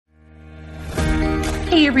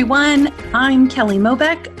Hey everyone, I'm Kelly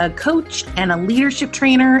Mobeck, a coach and a leadership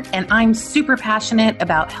trainer, and I'm super passionate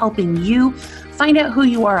about helping you find out who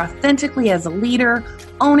you are authentically as a leader,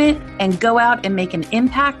 own it, and go out and make an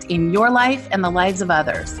impact in your life and the lives of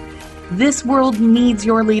others. This world needs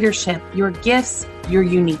your leadership, your gifts, your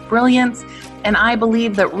unique brilliance, and I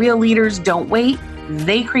believe that real leaders don't wait,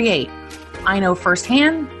 they create. I know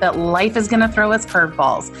firsthand that life is going to throw us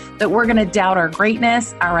curveballs, that we're going to doubt our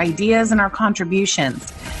greatness, our ideas, and our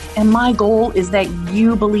contributions. And my goal is that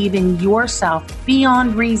you believe in yourself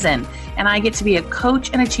beyond reason, and I get to be a coach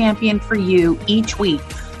and a champion for you each week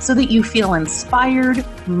so that you feel inspired,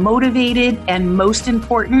 motivated, and most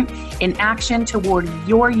important, in action toward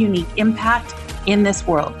your unique impact in this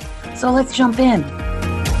world. So let's jump in.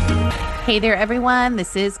 Hey there, everyone.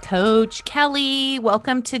 This is Coach Kelly.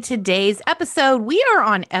 Welcome to today's episode. We are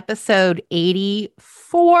on episode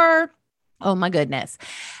 84. Oh my goodness.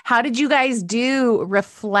 How did you guys do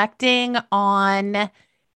reflecting on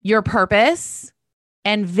your purpose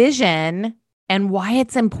and vision and why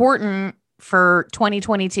it's important for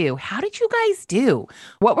 2022? How did you guys do?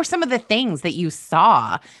 What were some of the things that you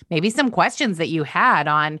saw? Maybe some questions that you had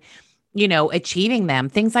on achieving them,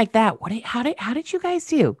 things like that. How did you guys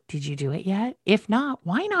do? Did you do it yet? If not,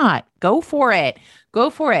 why not? Go for it. Go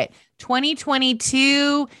for it.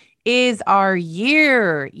 2022 is our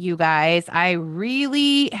year, you guys. I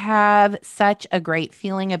really have such a great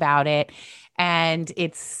feeling about it. And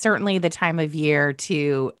it's certainly the time of year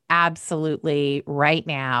to absolutely right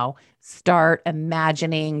now start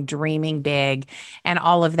imagining, dreaming big, and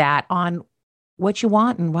all of that on what you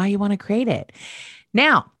want and why you want to create it.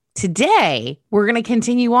 Now, today, we're going to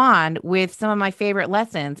continue on with some of my favorite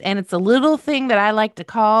lessons, and it's a little thing that I like to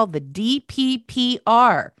call the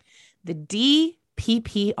DPPR. The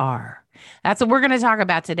DPPR. That's what we're going to talk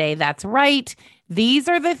about today. That's right. These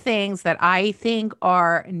are the things that I think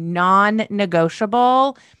are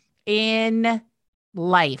non-negotiable in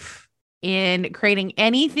life, in creating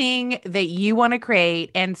anything that you want to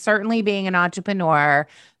create, and certainly being an entrepreneur,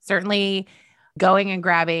 certainly going and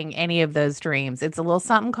grabbing any of those dreams. It's a little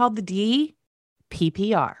something called the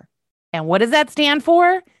DPPR. And what does that stand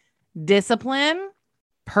for? Discipline,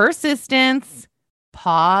 persistence,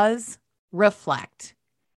 pause, reflect.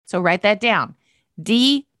 So write that down.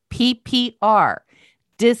 DPPR.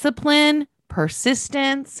 Discipline,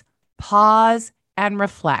 persistence, pause, and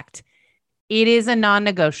reflect. It is a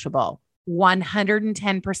non-negotiable,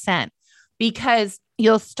 110%, because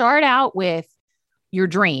you'll start out with your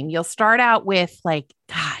dream. You'll start out with like,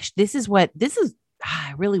 gosh,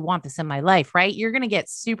 I really want this in my life, right? You're going to get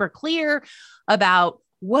super clear about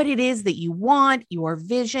what it is that you want, your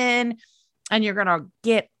vision, and you're going to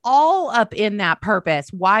get all up in that purpose,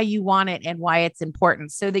 why you want it and why it's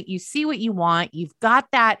important, so that you see what you want. You've got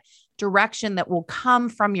that direction that will come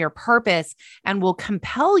from your purpose and will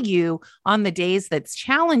compel you on the days that's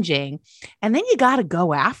challenging. And then you got to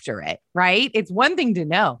go after it, right? It's one thing to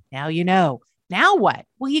know. Now you know. Now what?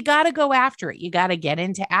 Well, you got to go after it. You got to get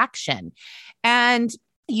into action, and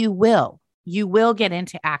you will get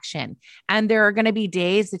into action. And there are going to be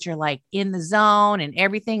days that you're like in the zone and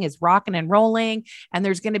everything is rocking and rolling. And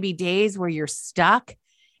there's going to be days where you're stuck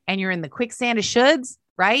and you're in the quicksand of shoulds,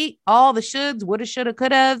 right? All the shoulds, woulda, shoulda,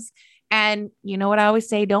 couldas. And you know what I always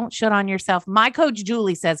say? Don't should on yourself. My coach,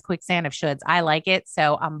 Julie, says quicksand of shoulds. I like it.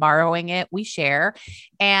 So I'm borrowing it. We share.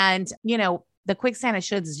 And, the quicksand of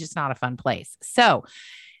shoulds is just not a fun place. So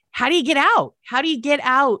how do you get out? How do you get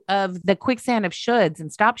out of the quicksand of shoulds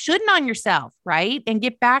and stop shoulding on yourself, right? And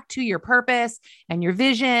get back to your purpose and your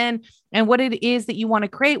vision and what it is that you want to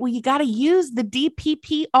create? Well, you got to use the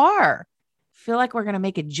DPPR. Feel like we're going to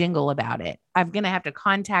make a jingle about it. I'm going to have to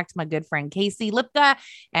contact my good friend, Casey Lipka,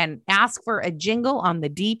 and ask for a jingle on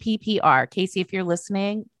the DPPR. Casey, if you're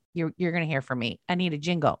listening, you're going to hear from me. I need a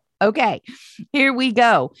jingle. Okay, here we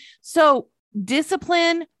go. So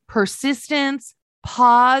discipline, persistence,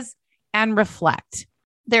 pause, and reflect.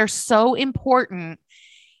 They're so important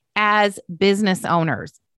as business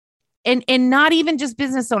owners. And not even just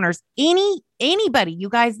business owners, anybody, you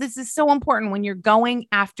guys, this is so important when you're going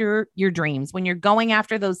after your dreams, when you're going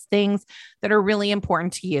after those things that are really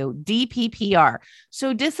important to you. DPPR.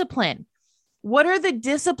 So discipline. What are the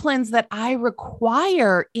disciplines that I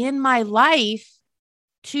require in my life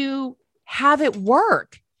to have it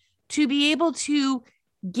work, to be able to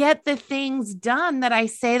get the things done that I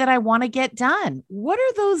say that I want to get done? What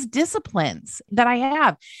are those disciplines that I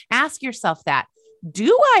have? Ask yourself that.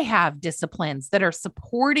 Do I have disciplines that are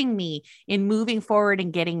supporting me in moving forward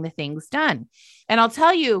and getting the things done? And I'll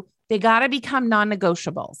tell you, they got to become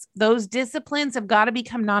non-negotiables. Those disciplines have got to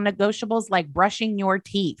become non-negotiables, like brushing your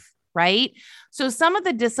teeth. right? So some of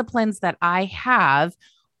the disciplines that I have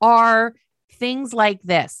are things like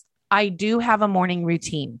this. I do have a morning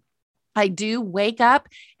routine. I do wake up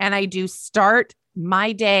and I do start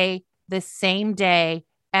my day the same day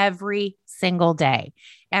every single day.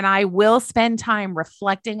 And I will spend time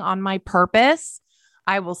reflecting on my purpose.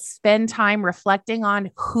 I will spend time reflecting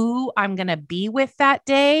on who I'm going to be with that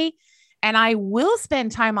day. And I will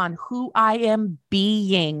spend time on who I am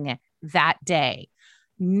being that day.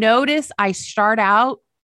 Notice I start out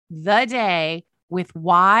the day with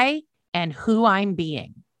why and who I'm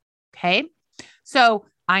being. Okay. So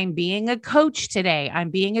I'm being a coach today. I'm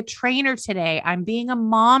being a trainer today. I'm being a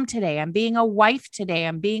mom today. I'm being a wife today.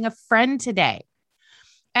 I'm being a friend today.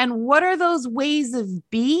 And what are those ways of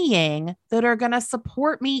being that are going to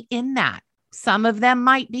support me in that? Some of them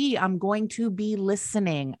might be, I'm going to be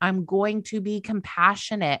listening. I'm going to be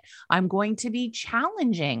compassionate. I'm going to be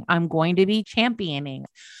challenging. I'm going to be championing.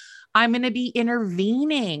 I'm going to be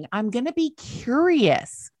intervening. I'm going to be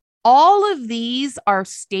curious. All of these are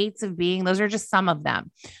states of being. Those are just some of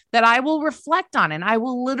them that I will reflect on. And I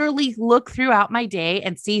will literally look throughout my day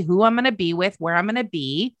and see who I'm going to be with, where I'm going to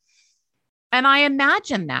be. And I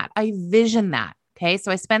imagine that. I vision that. Okay.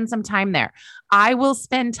 So I spend some time there. I will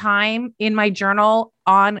spend time in my journal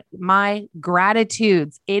on my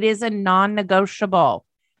gratitudes. It is a non-negotiable.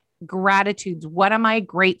 Gratitudes. What am I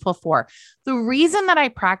grateful for? The reason that I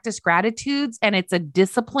practice gratitudes and it's a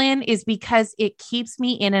discipline is because it keeps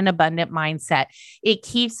me in an abundant mindset. It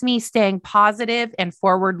keeps me staying positive and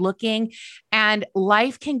forward looking, and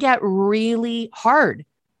life can get really hard.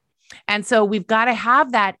 And so we've got to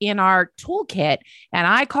have that in our toolkit. And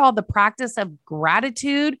I call the practice of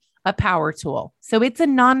gratitude a power tool. So it's a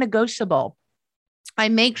non-negotiable. I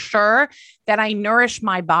make sure that I nourish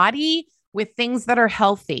my body with things that are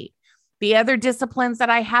healthy. The other disciplines that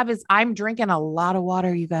I have is I'm drinking a lot of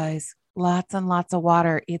water, you guys. Lots and lots of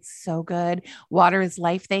water. It's so good. Water is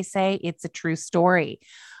life, they say. It's a true story.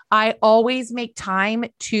 I always make time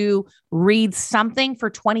to read something for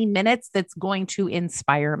 20 minutes that's going to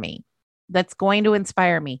inspire me.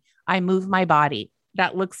 I move my body.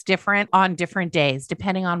 That looks different on different days,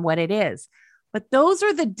 depending on what it is. But those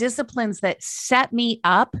are the disciplines that set me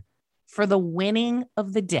up for the winning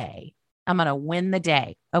of the day. I'm going to win the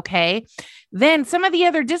day. Okay. Then some of the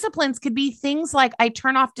other disciplines could be things like I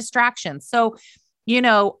turn off distractions. So,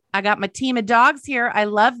 I got my team of dogs here. I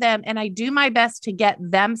love them. And I do my best to get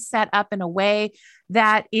them set up in a way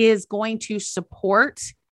that is going to support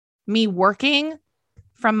me working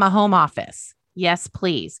from my home office. Yes,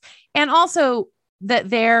 please. And also that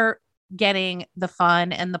they're getting the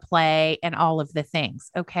fun and the play and all of the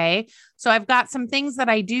things. Okay. So I've got some things that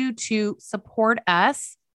I do to support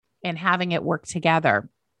us and having it work together.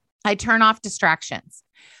 I turn off distractions.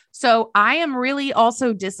 So I am really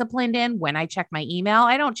also disciplined in when I check my email.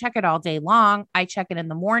 I don't check it all day long. I check it in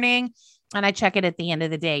the morning and I check it at the end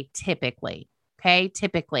of the day, typically. Okay.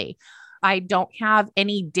 Typically, I don't have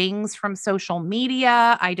any dings from social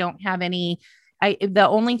media. I don't have the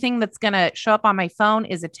only thing that's going to show up on my phone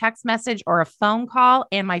is a text message or a phone call,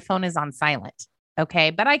 and my phone is on silent. Okay.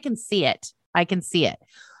 But I can see it.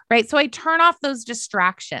 Right. So I turn off those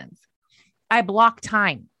distractions. I block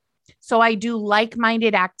time. So I do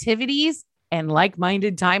like-minded activities and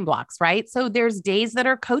like-minded time blocks, right? So there's days that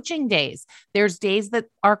are coaching days. There's days that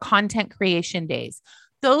are content creation days.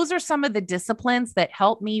 Those are some of the disciplines that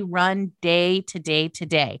help me run day to day to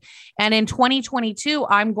day. And in 2022,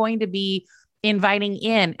 I'm going to be inviting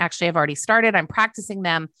in, actually, I've already started, I'm practicing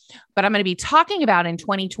them, but I'm going to be talking about in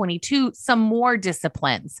 2022, some more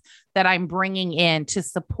disciplines that I'm bringing in to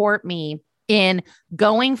support me in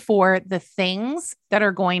going for the things that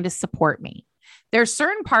are going to support me. There's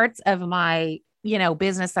certain parts of my,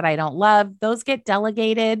 business that I don't love. Those get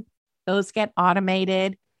delegated. Those get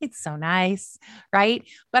automated. It's so nice, right?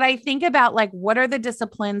 But I think about what are the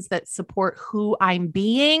disciplines that support who I'm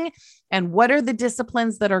being, and what are the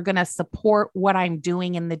disciplines that are going to support what I'm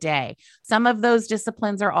doing in the day? Some of those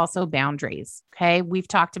disciplines are also boundaries. Okay. We've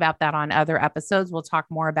talked about that on other episodes. We'll talk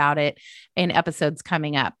more about it in episodes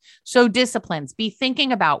coming up. So disciplines, be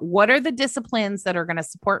thinking about what are the disciplines that are going to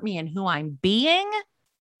support me in who I'm being,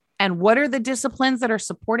 and what are the disciplines that are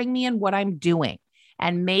supporting me in what I'm doing,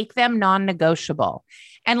 and make them non-negotiable.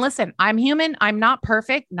 And listen, I'm human. I'm not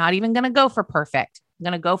perfect. Not even going to go for perfect. I'm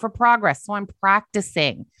going to go for progress. So I'm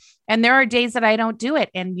practicing. And there are days that I don't do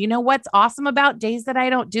it. And you know what's awesome about days that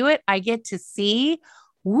I don't do it? I get to see,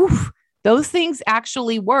 those things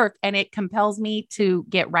actually work. And it compels me to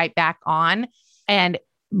get right back on and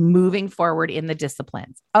moving forward in the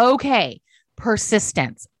disciplines. Okay.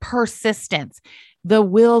 Persistence, the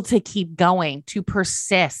will to keep going, to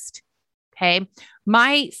persist. Okay.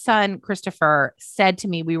 My son, Christopher, said to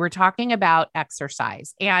me, we were talking about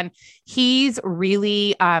exercise, and he's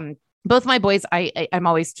really, both my boys, I'm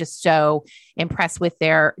always just so impressed with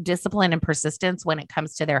their discipline and persistence when it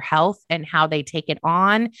comes to their health and how they take it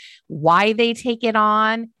on, why they take it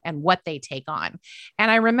on, and what they take on. And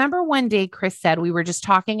I remember one day Chris said, we were just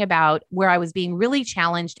talking about where I was being really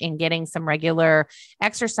challenged in getting some regular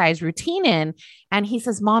exercise routine in. And he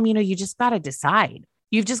says, Mom, you just got to decide.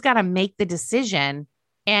 You've just got to make the decision.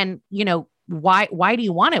 And, why do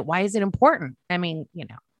you want it? Why is it important? I mean,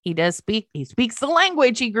 he speaks the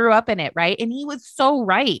language. He grew up in it, right? And he was so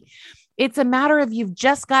right. It's a matter of you've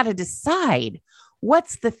just got to decide,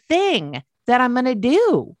 what's the thing that I'm going to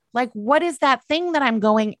do? Like, what is that thing that I'm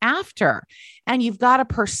going after? And you've got to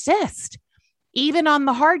persist, even on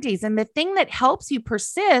the hard days. And the thing that helps you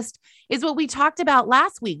persist is what we talked about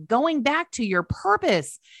last week, going back to your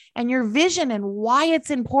purpose and your vision and why it's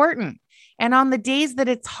important. And on the days that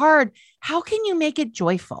it's hard, how can you make it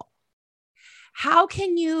joyful? How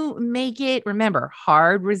can you make it, remember,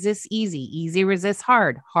 hard resists easy, easy resists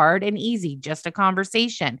hard and easy, just a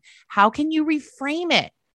conversation. How can you reframe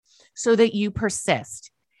it so that you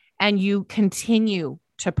persist and you continue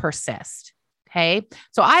to persist? Okay.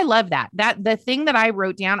 So I love that the thing that I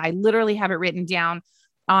wrote down, I literally have it written down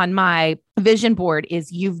on my vision board,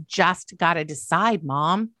 is you've just got to decide,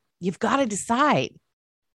 Mom. You've got to decide.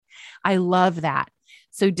 I love that.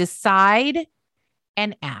 So decide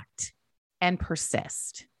and act and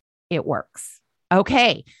persist. It works.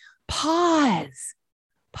 Okay. Pause,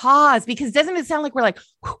 because doesn't it sound like we're like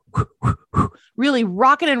really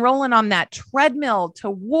rocking and rolling on that treadmill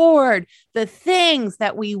toward the things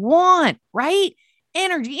that we want, right?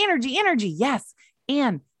 Energy. Yes.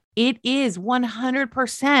 And it is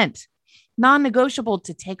 100% non-negotiable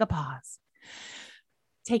to take a pause,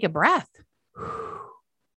 take a breath,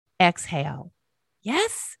 exhale.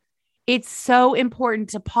 Yes. It's so important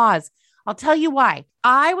to pause. I'll tell you why.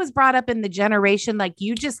 I was brought up in the generation, like,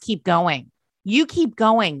 you just keep going. You keep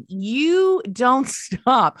going. You don't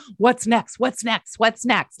stop. What's next? What's next? What's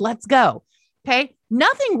next? Let's go. Okay.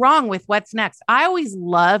 Nothing wrong with what's next. I always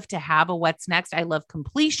love to have a what's next. I love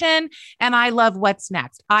completion and I love what's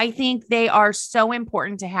next. I think they are so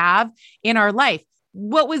important to have in our life.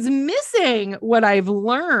 What was missing, what I've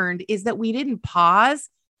learned, is that we didn't pause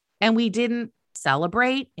and we didn't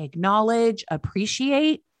celebrate, acknowledge,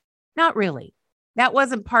 appreciate. Not really. That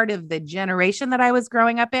wasn't part of the generation that I was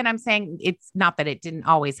growing up in. I'm saying it's not that it didn't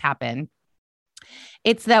always happen.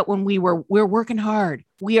 It's that when we're working hard,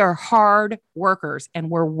 we are hard workers and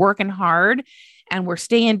we're working hard and we're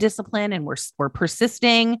staying disciplined and we're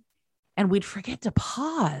persisting, and we'd forget to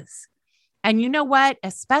pause. And you know what?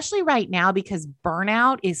 Especially right now, because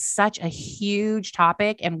burnout is such a huge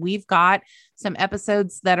topic, and we've got some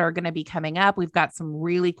episodes that are going to be coming up. We've got some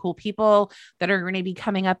really cool people that are going to be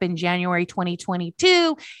coming up in January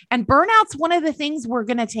 2022. And burnout's one of the things we're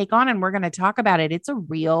going to take on, and we're going to talk about it. It's a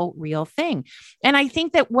real thing. And I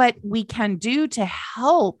think that what we can do to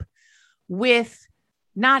help with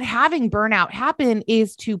not having burnout happen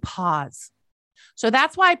is to pause. So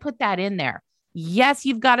that's why I put that in there. Yes,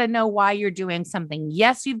 you've got to know why you're doing something.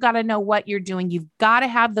 Yes, you've got to know what you're doing. You've got to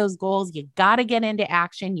have those goals. You got to get into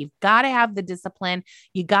action. You've got to have the discipline.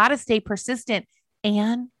 You got to stay persistent,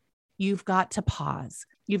 and you've got to pause.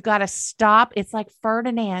 You've got to stop. It's like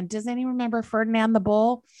Ferdinand. Does anyone remember Ferdinand the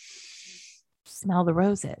Bull? Smell the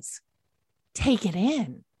roses. Take it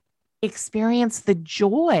in. Experience the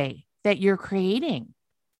joy that you're creating.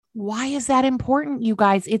 Why is that important, you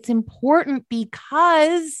guys? It's important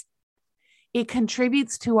because it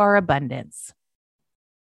contributes to our abundance.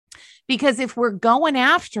 Because if we're going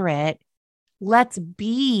after it, let's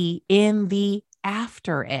be in the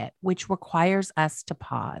after it, which requires us to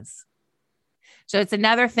pause. So it's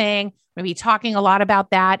another thing. We'll be talking a lot about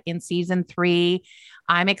that in season 3.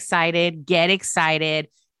 I'm excited. Get excited.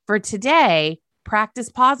 For today, practice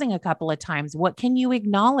pausing a couple of times. What can you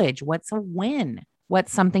acknowledge? What's a win?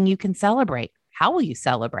 What's something you can celebrate? How will you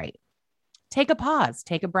celebrate? Take a pause,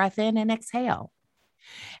 take a breath in and exhale.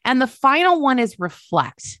 And the final one is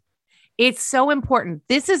reflect. It's so important.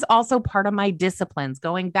 This is also part of my disciplines.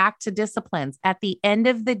 Going back to disciplines, at the end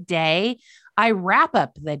of the day, I wrap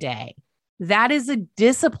up the day. That is a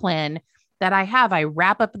discipline that I have. I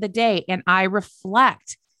wrap up the day and I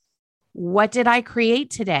reflect. What did I create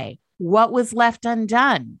today? What was left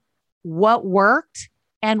undone? What worked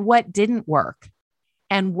and what didn't work?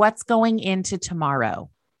 And what's going into tomorrow?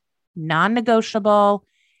 Non-negotiable.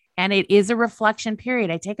 And it is a reflection period.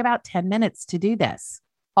 I take about 10 minutes to do this.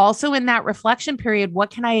 Also in that reflection period, what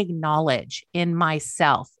can I acknowledge in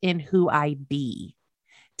myself, in who I be?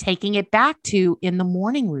 taking it back to in the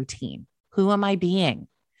morning routine. Who am I being?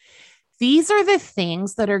 These are the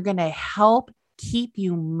things that are going to help keep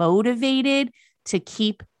you motivated to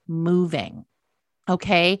keep moving.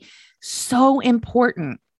 Okay. So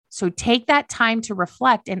important. So take that time to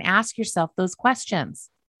reflect and ask yourself those questions.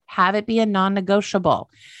 Have it be a non-negotiable.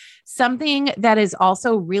 Something that is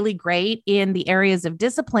also really great in the areas of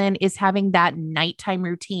discipline is having that nighttime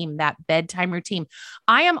routine, that bedtime routine.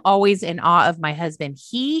 I am always in awe of my husband.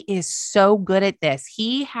 He is so good at this.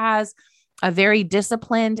 He has a very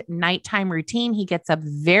disciplined nighttime routine. He gets up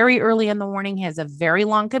very early in the morning, he has a very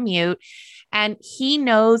long commute, and he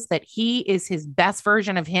knows that he is his best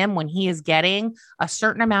version of him when he is getting a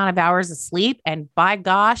certain amount of hours of sleep. And by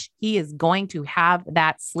gosh, he is going to have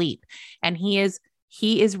that sleep. And he is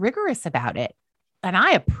rigorous about it. And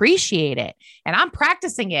I appreciate it. And I'm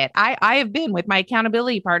practicing it. I have been with my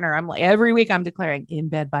accountability partner. I'm like, every week I'm declaring in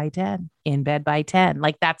bed by 10, in bed by 10.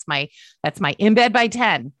 Like that's my in bed by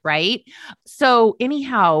 10. Right. So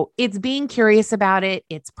anyhow, it's being curious about it.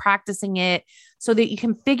 It's practicing it so that you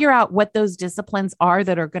can figure out what those disciplines are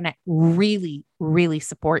that are going to really, really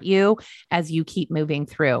support you as you keep moving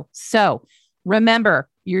through. So remember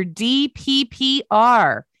your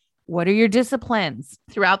DPPR. What are your disciplines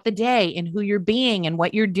throughout the day and who you're being and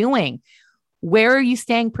what you're doing? Where are you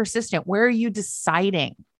staying persistent? Where are you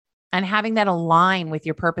deciding and having that align with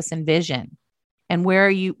your purpose and vision? And where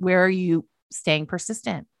are you staying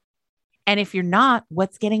persistent? And if you're not,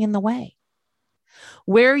 what's getting in the way?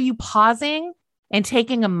 Where are you pausing and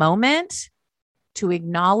taking a moment to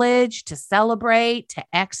acknowledge, to celebrate, to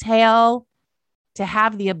exhale, to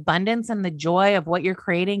have the abundance and the joy of what you're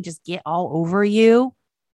creating just get all over you?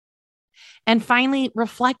 And finally,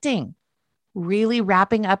 reflecting, really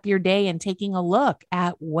wrapping up your day and taking a look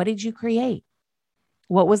at what did you create?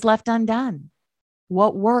 What was left undone?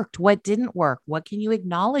 What worked? What didn't work? What can you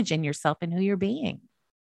acknowledge in yourself and who you're being?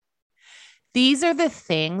 These are the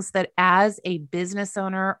things that as a business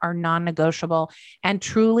owner are non-negotiable, and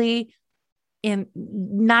truly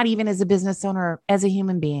not even as a business owner, as a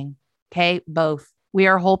human being. Okay. Both. We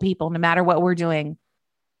are whole people no matter what we're doing.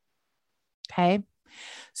 Okay.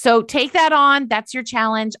 So take that on. That's your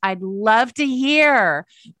challenge. I'd love to hear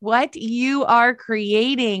what you are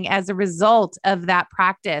creating as a result of that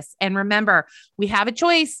practice. And remember, we have a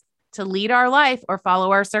choice to lead our life or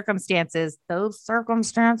follow our circumstances. Those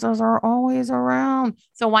circumstances are always around.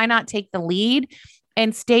 So why not take the lead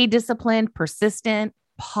and stay disciplined, persistent,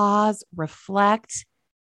 pause, reflect?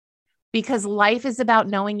 Because life is about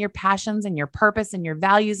knowing your passions and your purpose and your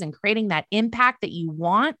values and creating that impact that you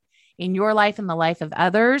want in your life and the life of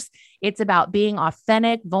others. It's about being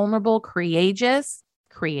authentic, vulnerable, courageous.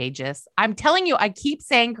 I'm telling you, I keep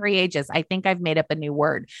saying courageous. I think I've made up a new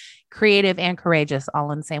word, creative and courageous,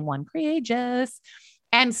 all in the same one, courageous,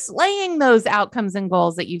 and slaying those outcomes and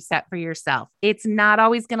goals that you've set for yourself. It's not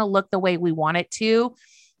always going to look the way we want it to,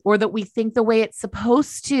 or that we think the way it's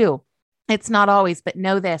supposed to. It's not always, but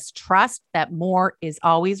know this, trust that more is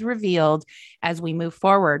always revealed as we move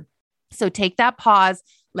forward. So take that pause,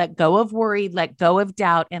 let go of worry, let go of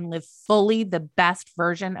doubt, and live fully the best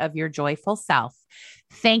version of your joyful self.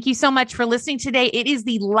 Thank you so much for listening today. It is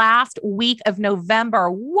the last week of November.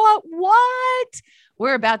 What?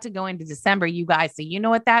 We're about to go into December, you guys. So you know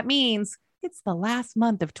what that means. It's the last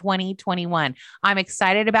month of 2021. I'm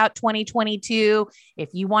excited about 2022.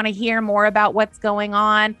 If you want to hear more about what's going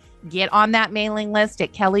on, get on that mailing list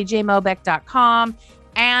at kellyjmobeck.com.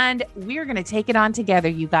 And we're going to take it on together,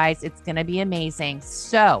 you guys. It's going to be amazing.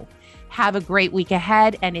 So have a great week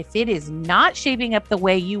ahead. And if it is not shaping up the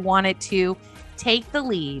way you want it to, take the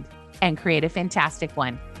lead and create a fantastic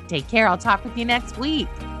one. Take care. I'll talk with you next week.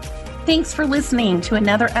 Thanks for listening to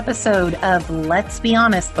another episode of Let's Be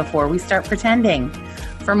Honest Before We Start Pretending.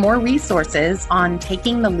 For more resources on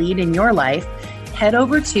taking the lead in your life, head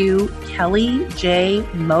over to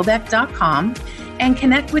kellyjmobeck.com and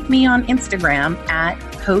connect with me on Instagram at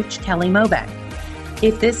Coach Kelly Mobeck.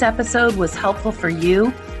 If this episode was helpful for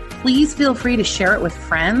you, please feel free to share it with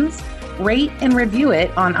friends, rate and review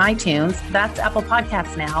it on iTunes. That's Apple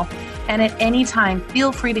Podcasts now. And at any time,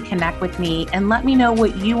 feel free to connect with me and let me know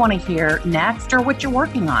what you want to hear next or what you're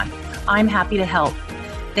working on. I'm happy to help.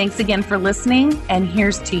 Thanks again for listening, and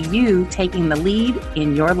here's to you taking the lead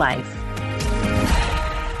in your life.